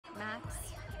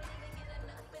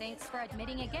Thanks for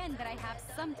admitting again that I have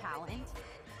some talent.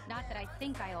 Not that I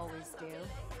think I always do.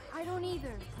 I don't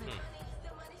either.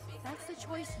 That's the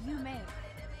choice you made.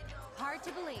 Hard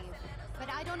to believe, but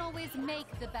I don't always make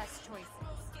the best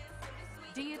choices.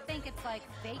 Do you think it's like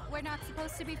fate we're not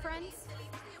supposed to be friends?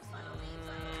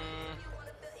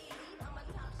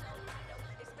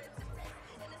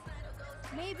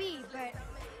 Maybe, but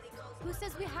who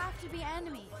says we have to be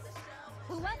enemies?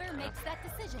 Whoever makes that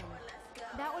decision.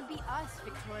 That would be us,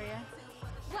 Victoria.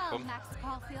 Well, Max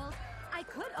Caulfield, I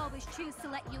could always choose to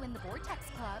let you in the Vortex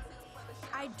Club.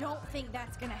 I don't think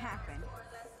that's gonna happen.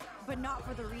 But not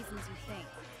for the reasons you think.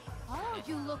 Oh,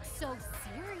 you look so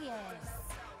serious.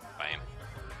 Bam.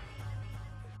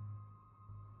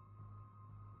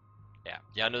 Ja,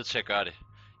 jeg er nødt til at gøre det.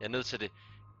 Jeg er nødt til det.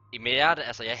 I mit hjerte,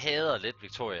 altså jeg hader lidt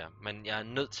Victoria, men jeg er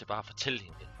nødt til bare at fortælle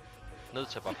hende det. Nødt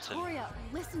til at bare fortælle hende.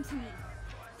 Victoria, listen to me.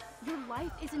 Your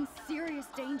life is in serious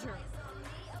danger.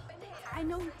 I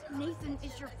know Nathan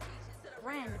is your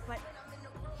friend, but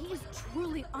he is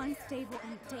truly unstable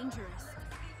and dangerous.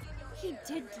 He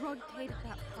did drug Kate at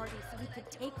that party so he could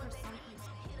take her someplace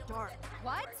dark.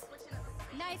 What?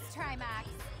 Nice try, Max,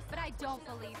 but I don't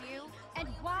believe you. And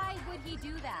why would he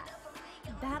do that?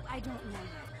 That I don't know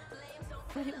yet.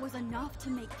 But it was enough to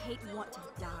make Kate want to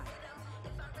die.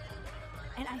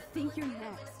 And I think you're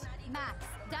next. Max,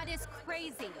 that is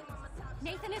crazy.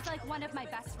 Nathan is like one of my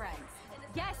best friends.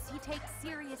 Yes, he takes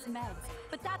serious meds,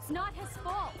 but that's not his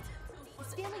fault.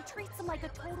 His family treats him like a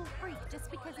total freak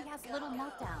just because he has little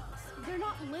meltdowns. They're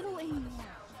not little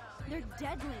anymore. They're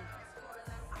deadly.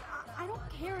 I don't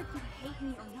care if you hate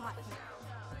me or not.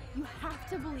 You have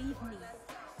to believe me.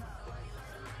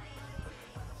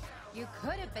 You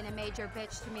could have been a major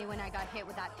bitch to me when I got hit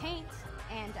with that paint,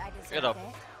 and I deserved Get up.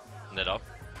 it. Net up.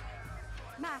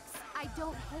 Max, I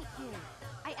don't hate you.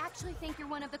 I actually think you're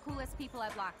one of the coolest people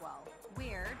at Blackwell.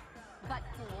 Weird, but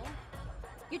cool.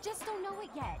 You just don't know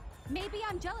it yet. Maybe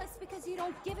I'm jealous because you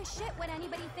don't give a shit what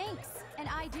anybody thinks, and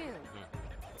I do.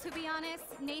 To be honest,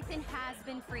 Nathan has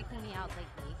been freaking me out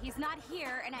lately. He's not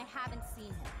here, and I haven't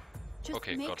seen him. Just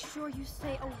make sure you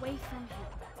stay away from him.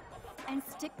 And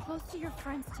stick close to your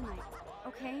friends tonight,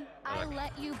 okay? I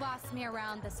let you boss me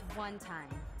around this one time.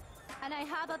 And I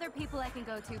have other people I can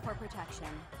go to for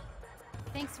protection.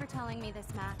 Thanks for telling me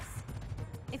this, Max.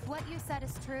 If what you said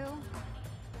is true,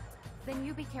 then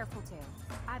you be careful too.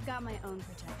 I've got my own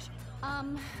protection.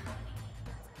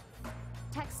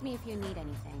 Text me if you need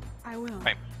anything. I will.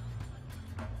 Bam.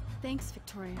 Thanks,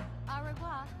 Victoria. Au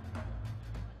revoir.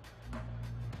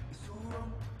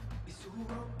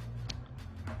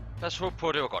 Lad os håbe på,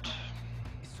 at det var godt.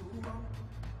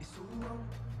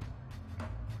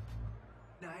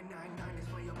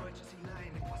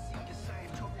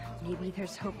 Maybe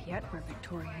there's hope yet for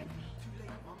Victoria and me.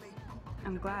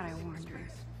 I'm glad I warned her.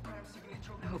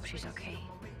 I hope she's okay.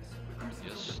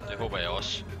 Yes, det håber jeg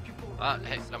også.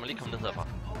 Hey, lad mig lige komme ned herfra.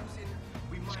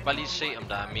 Jeg skal bare lige se, om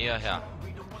der er mere her.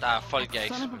 Der er folk, jeg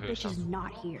ikke skal behøve sig.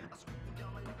 Not here.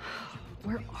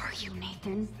 Where are you,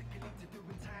 Nathan?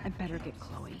 I better get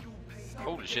Chloe.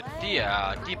 Holy shit, de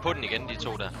er på den igen, de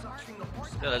to der.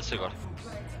 Det er altid godt.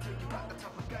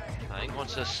 Der er ingen grund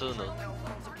til at sidde ned.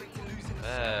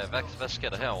 Hvad sker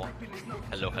der herovre?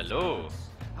 Hallo, hallo.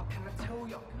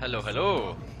 Hallo,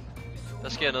 hallo. Der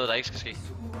sker noget, der ikke skal ske.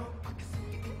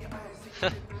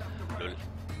 Lul.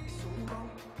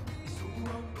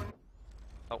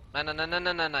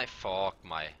 Nej. Fuck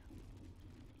mig.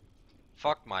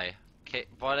 Fuck mig. Okay,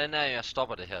 hvordan er jeg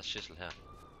stopper det her schissel her?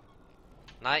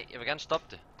 Nej, jeg vil gerne stoppe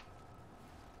det.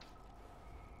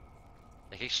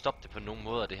 Jeg kan ikke stoppe det på nogen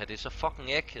måde, det her. Det er så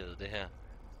fucking akavet, det her.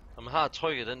 Når man har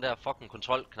trykket den der fucking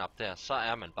kontrolknap der, så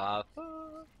er man bare...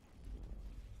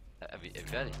 Er vi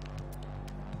færdige?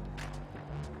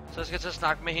 Så skal jeg til at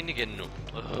snakke med hende igen nu.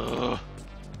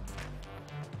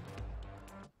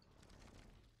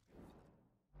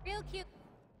 Real cute.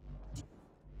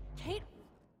 Kate.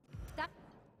 That.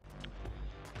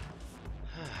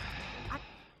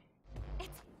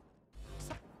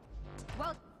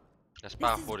 Well. Lad os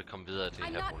bare hurtigt komme videre af det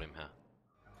her problem her.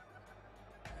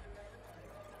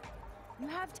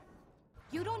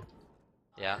 You don't.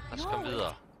 Ja, lad os komme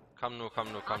videre. Kom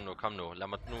nu. Lad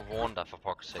mig nu warne dig for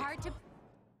pokkers sake.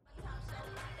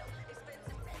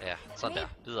 Ja, sådan der.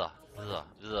 Videre.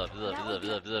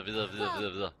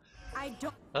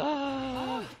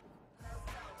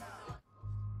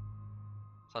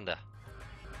 Sådan der.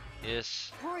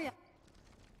 Yes.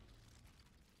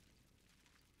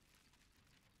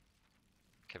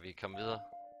 Kan vi komme videre?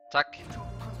 Tak.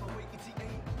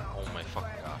 Oh my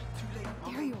fucking god.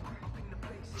 There you are.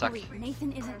 Tak. Chloe,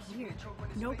 Nathan isn't here.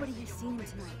 Nobody has seen him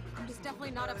tonight. He's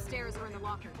definitely not upstairs or in the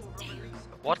lockers. Damn.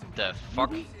 What the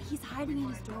fuck? Maybe he's hiding in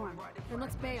his dorm. Then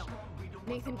let's bail.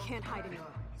 Nathan can't hide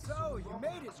anywhere. So, you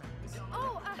made it.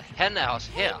 Oh, Han er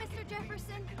også hey, her. Mr.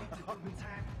 Jefferson.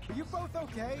 Are you both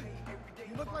okay?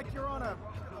 You look like you're on a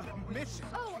mission.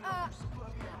 Oh,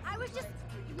 I was just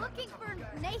looking for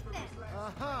Nathan.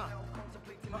 Uh-huh.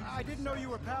 I didn't know you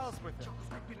were pals with him.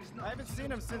 I haven't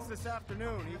seen him since this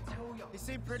afternoon. He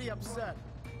seemed pretty upset.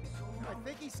 I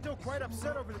think he's still quite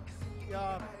upset over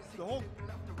the whole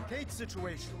Kate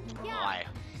situation. Yeah, Nej.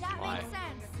 that Nej. makes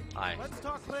sense. Nej. Let's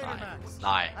talk later, Nej. Max.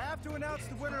 Nej. I have to announce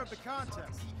the winner of the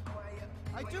contest.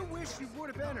 I do wish you would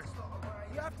have entered.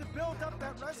 You have to build up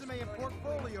that resume and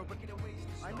portfolio, but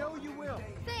I know you will.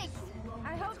 Thanks.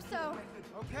 I hope so.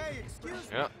 Okay, excuse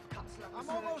me. Ja. I'm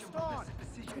almost on.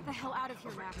 Get the hell out of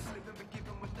here, Max.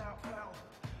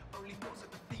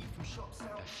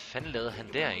 Hvad fanden lavede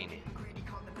han der egentlig?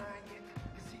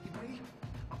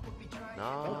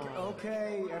 Nå.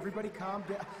 Okay, everybody calm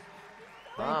down.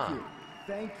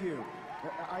 Thank you.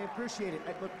 I appreciate it.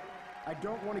 Look, I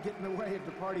don't want to get in the way of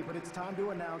the party, but it's time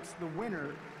to announce the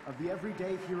winner of the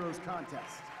Everyday Heroes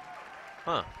contest.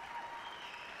 Huh.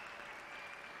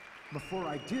 Before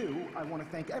I do, I want to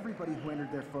thank everybody who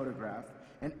entered their photograph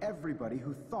and everybody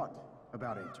who thought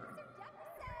about entering.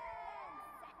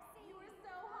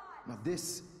 Now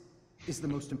this is the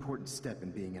most important step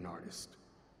in being an artist.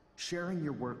 Sharing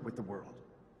your work with the world.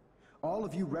 All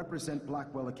of you represent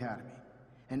Blackwell Academy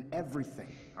and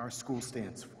everything our school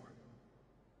stands for.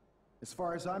 As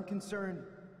far as I'm concerned,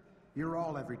 you're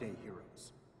all everyday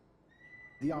heroes.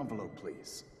 The envelope,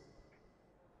 please.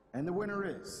 And the winner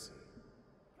is...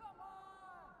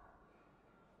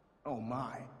 Oh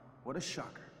my, what a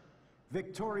shocker.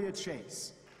 Victoria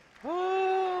Chase. Woo!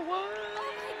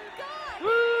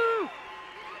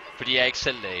 Fordi jeg ikke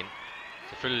selv lagde ind.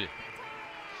 Selvfølgelig.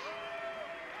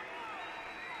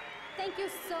 Thank you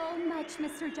so much,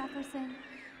 Mr. Jefferson.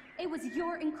 It was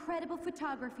your incredible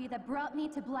photography that brought me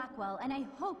to Blackwell, and I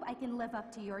hope I can live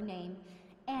up to your name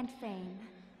and fame.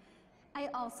 I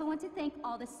also want to thank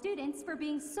all the students for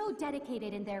being so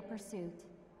dedicated in their pursuit.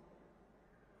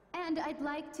 And I'd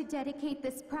like to dedicate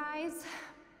this prize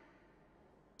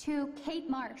to Kate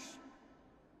Marsh.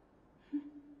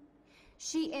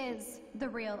 She is the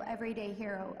real everyday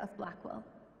hero of Blackwell,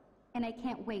 and I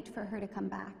can't wait for her to come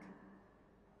back.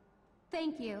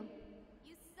 Thank you.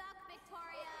 You suck,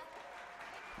 Victoria.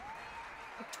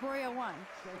 Victoria won.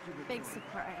 Big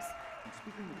surprise.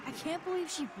 I can't believe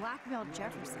she blackmailed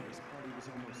Jefferson.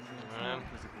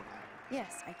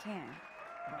 Yes, I can.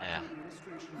 Ja.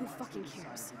 Who fucking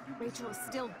cares? Rachel is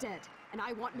still dead, and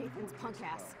I want Nathan's punk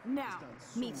ass now.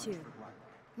 Me too.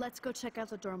 Let's go check out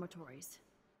the dormitories.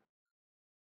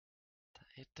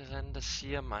 Et eller andet, der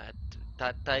siger mig, at der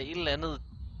er et eller andet...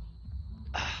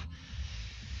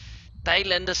 Der er et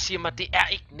eller andet, der siger mig, at det er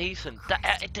ikke Nathan. Der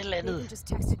er et eller andet. Nathan just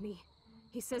texted me.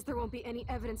 He says there won't be any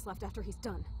evidence left after he's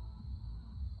done.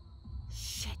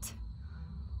 Shit.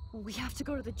 We have to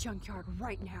go to the junkyard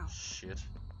right now. Shit.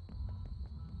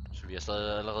 Så vi er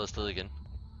allerede afsted igen.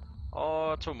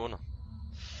 2 måneder.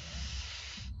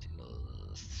 Det er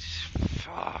noget...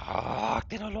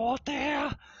 Fuck, det er noget lort, det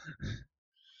her!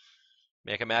 Men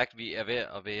jeg kan mærke, at vi er ved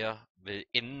at være ved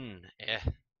enden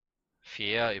af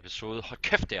 4. episode. Hold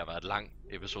kæft, det har været en lang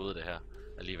episode, det her.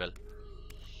 Alligevel.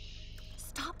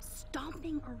 Stop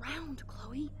stomping around,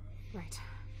 Chloe. Right.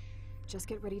 Just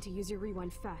get ready to use your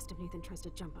rewind fast if Nathan tries to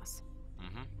jump us.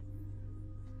 Mhm.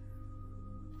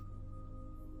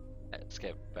 Skal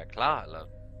jeg være klar, eller?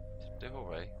 Det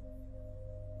håber jeg ikke.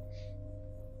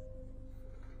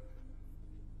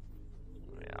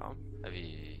 Ja,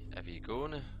 er vi i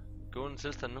gående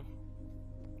tilstand nu?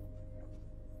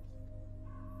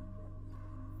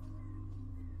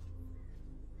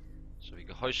 Så vi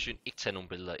kan højst syn ikke tage nogen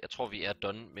billeder. Jeg tror vi er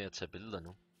done med at tage billeder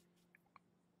nu.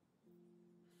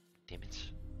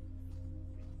 Dammit.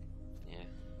 Ja,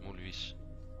 muligvis.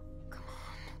 Come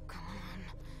on.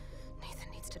 Nathan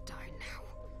needs to die now.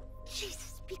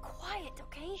 Jesus, be quiet,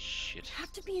 okay? Shit. You have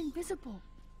to be invisible.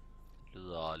 Det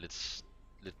lyder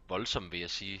lidt voldsomt, vil jeg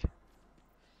sige.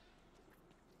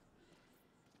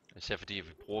 Især fordi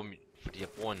jeg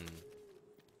bruger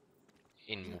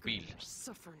en mobil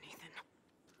Suffer, Nathan.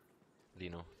 lige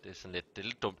nu. Det er sådan lidt, det er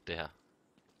lidt dumt det her.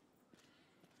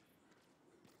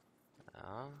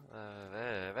 Ja,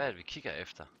 hvad er det vi kigger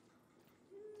efter?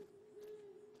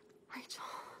 Rachel.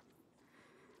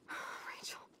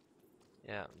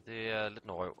 Ja, det er lidt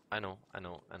noget røv. I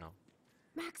know.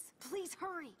 Max, please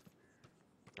hurry.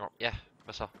 Ja,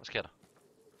 hvad så? Hvad sker der?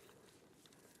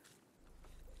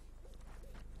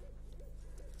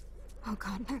 Oh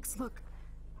God, Max, look.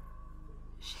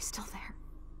 She's still there.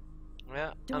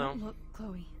 Ja, I know. Don't look,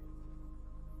 Chloe.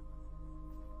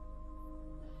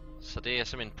 Så det er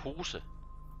simpelthen en pose.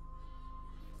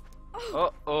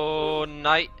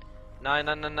 Nej.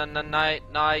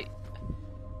 Nej.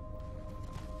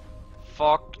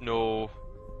 Fuck no.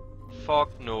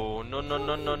 Fuck no.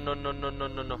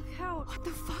 No. How? What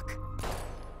the fuck?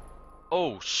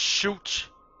 Oh,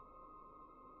 shoot.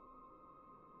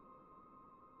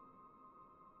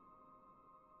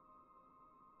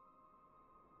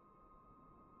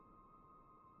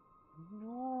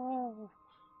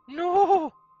 No.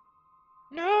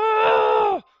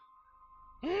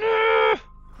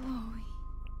 Chloe.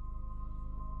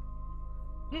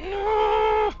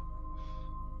 No.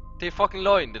 Det er fucking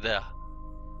løgn, det der.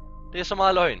 Det er så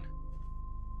meget løgn.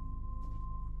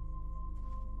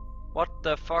 What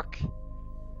the fuck?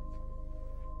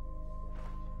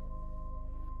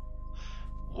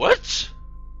 What?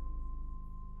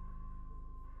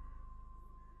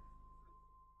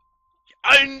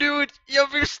 I knew it! Jeg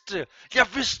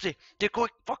vidste det! Det kunne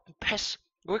ikke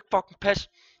fucking passe!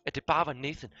 At det bare var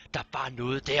Nathan. Der var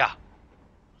noget der!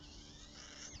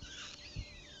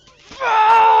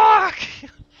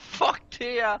 Fuck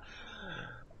det her!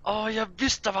 Jeg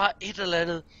vidste der var et eller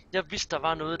andet. Jeg vidste der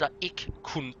var noget der ikke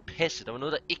kunne passe. Der var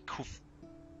noget der ikke kunne...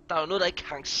 Der var noget der ikke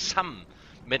hang sammen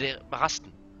med det med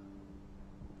resten.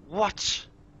 What?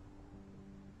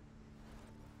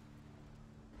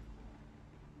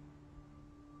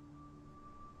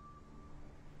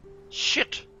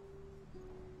 Shit!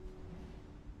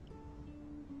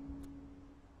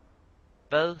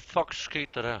 Hvad fuck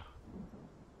skete der der?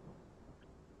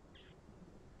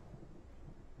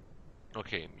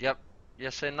 Okay,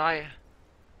 jeg sagde nej.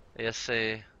 Jeg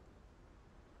sagde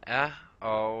ja,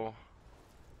 og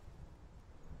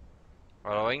der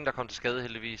var ingen der kom til skade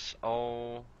heldigvis,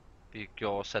 og vi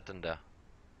gjorde sat den der.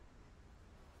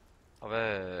 Og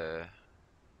hvad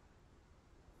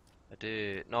er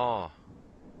det? Nå.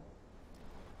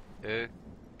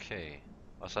 Okay.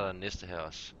 Og så er der næste her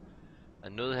også. Er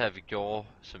noget her vi gjorde,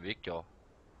 som vi ikke gjorde.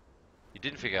 I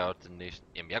didn't figure out the næste.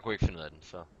 Jamen jeg kunne ikke finde ud af den,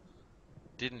 så.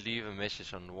 Didn't leave a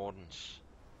message on Warden's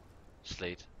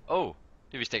slate. Oh,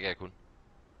 det vidste jeg ikke, jeg kunne.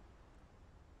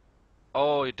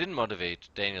 Oh, it didn't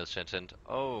motivate Daniel's intent.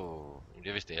 Oh,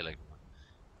 jeg vidste det heller ikke.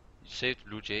 You saved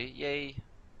Blue Jay, yay.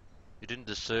 You didn't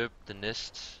deserve the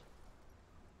nest.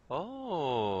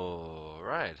 Oh,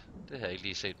 right. Det har jeg ikke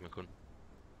lige set med kun.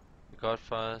 You got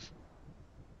fires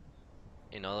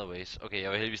in other ways. Okay,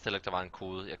 jeg var heldigvis heller ikke, der var en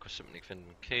kode. Jeg kunne simpelthen ikke finde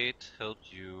den. Kate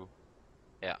helped you.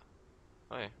 Ja.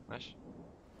 Okay, nice.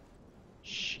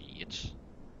 Shit.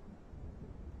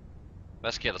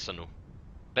 Hvad sker der så nu?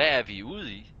 Hvad er vi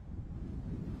ude i?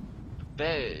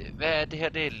 Hvad er det her,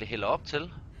 det hælder op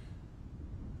til?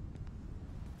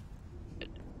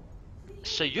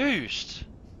 Seriøst?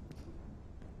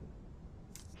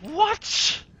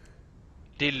 What?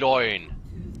 Det er løgn.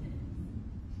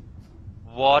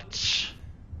 What?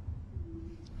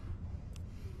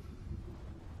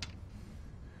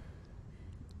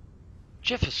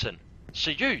 Jefferson.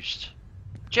 Seriøst?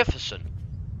 Jefferson.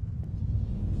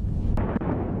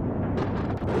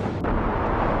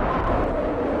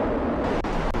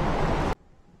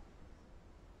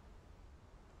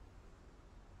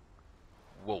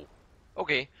 Wow.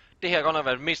 Okay, det her har godt nok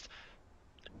været det mest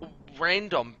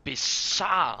random,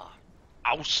 bizarre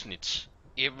afsnit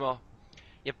ever.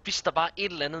 Jeg vidste der var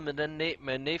et eller andet med den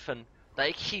med Nathan, der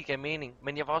ikke helt gav mening,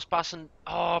 men jeg var også bare sådan,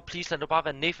 please lad det bare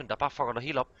være Nathan, der bare fucker dig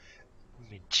helt op.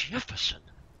 Men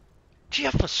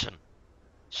Jefferson,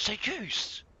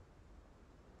 seriøst?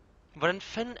 Hvordan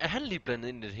fanden er han lige blandet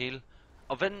ind i det hele?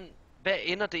 Og hvad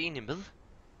ender det egentlig med?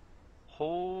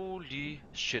 Holy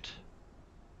shit.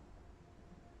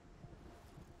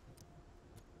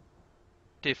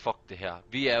 Det er fuck det her.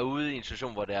 Vi er ude i en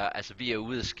situation, hvor det er, altså vi er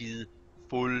ude at skide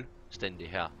fuldstændig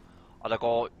her. Og der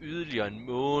går yderligere en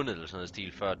måned eller sådan noget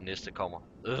stil, før den næste kommer.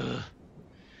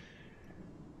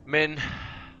 Men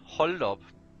hold op.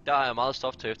 Der er meget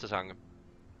stof til eftertanke.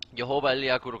 Jeg håber alle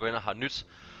jer Gutinde har nyt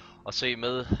at se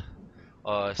med.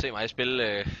 Og se mig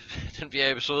spille den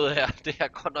 4. episode her. Det har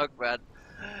godt nok været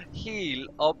helt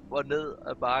op og ned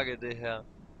af bakke det her.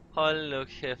 Hold nu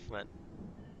kæft, mand.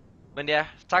 Men ja,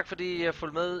 tak fordi I har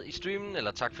fulgt med i streamen,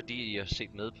 eller tak fordi I har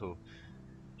set med på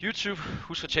YouTube.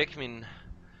 Husk at tjekke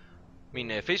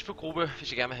min Facebook-gruppe,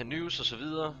 hvis I gerne vil have news og så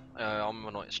videre, om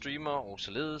hvornår jeg streamer og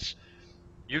således.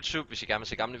 YouTube, hvis I gerne vil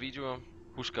se gamle videoer.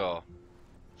 Husk at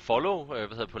follow,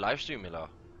 på livestream,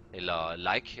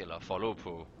 eller like, eller follow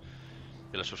på,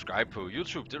 eller subscribe på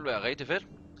YouTube. Det vil være rigtig fedt.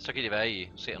 Så kan det være, at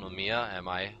I ser noget mere af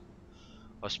mig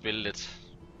og spille lidt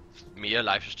mere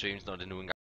live streams, når det nu engang